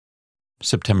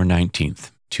September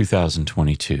 19th,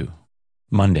 2022,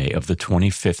 Monday of the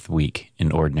 25th week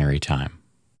in Ordinary Time.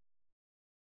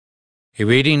 A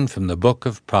reading from the book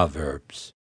of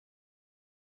Proverbs.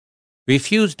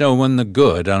 Refuse no one the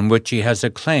good on which he has a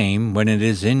claim when it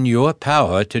is in your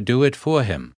power to do it for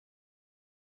him.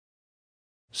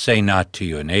 Say not to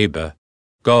your neighbor,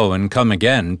 "Go and come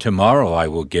again, tomorrow I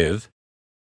will give,"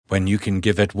 when you can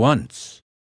give at once.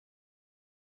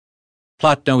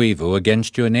 Plot no evil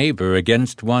against your neighbor,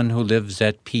 against one who lives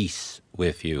at peace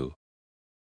with you.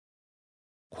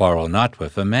 Quarrel not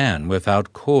with a man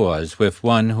without cause, with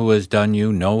one who has done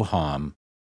you no harm.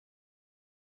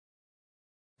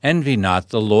 Envy not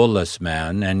the lawless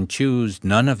man, and choose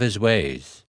none of his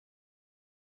ways.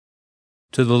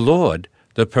 To the Lord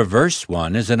the perverse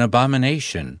one is an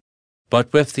abomination,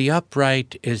 but with the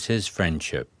upright is his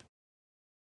friendship.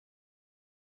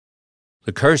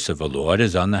 The curse of the Lord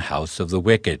is on the house of the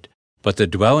wicked, but the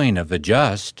dwelling of the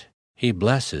just he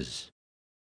blesses.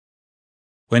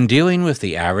 When dealing with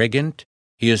the arrogant,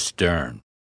 he is stern,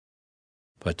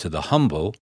 but to the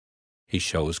humble he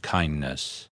shows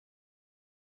kindness.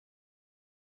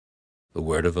 The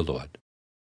word of the Lord.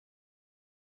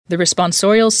 The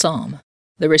responsorial psalm.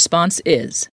 The response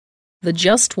is, "The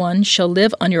just one shall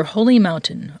live on your holy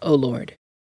mountain, O Lord.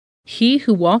 He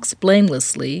who walks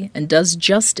blamelessly and does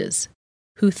justice,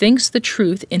 who thinks the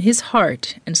truth in his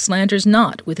heart and slanders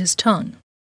not with his tongue.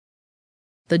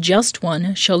 The just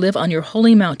one shall live on your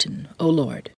holy mountain, O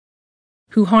Lord,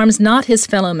 who harms not his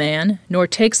fellow man, nor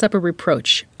takes up a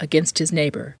reproach against his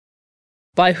neighbor,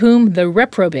 by whom the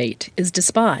reprobate is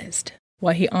despised,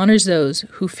 while he honors those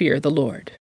who fear the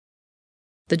Lord.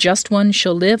 The just one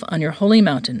shall live on your holy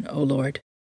mountain, O Lord,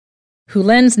 who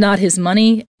lends not his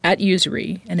money at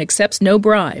usury and accepts no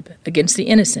bribe against the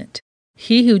innocent.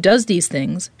 He who does these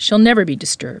things shall never be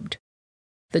disturbed.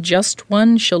 The just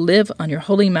one shall live on your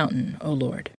holy mountain, O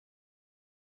Lord."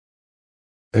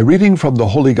 A reading from the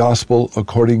Holy Gospel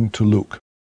according to Luke.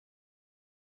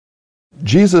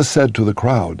 Jesus said to the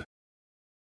crowd,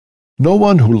 "No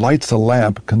one who lights a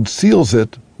lamp conceals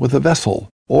it with a vessel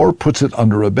or puts it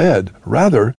under a bed.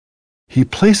 Rather, he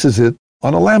places it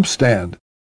on a lampstand,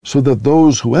 so that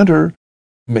those who enter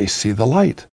may see the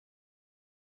light.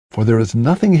 For there is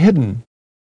nothing hidden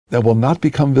that will not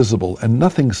become visible, and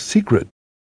nothing secret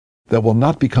that will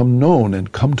not become known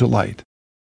and come to light.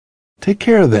 Take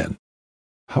care, then,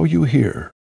 how you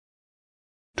hear.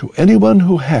 To anyone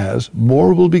who has,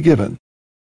 more will be given,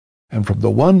 and from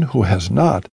the one who has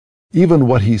not, even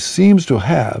what he seems to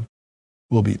have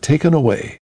will be taken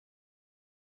away."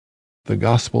 The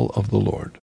Gospel of the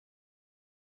Lord.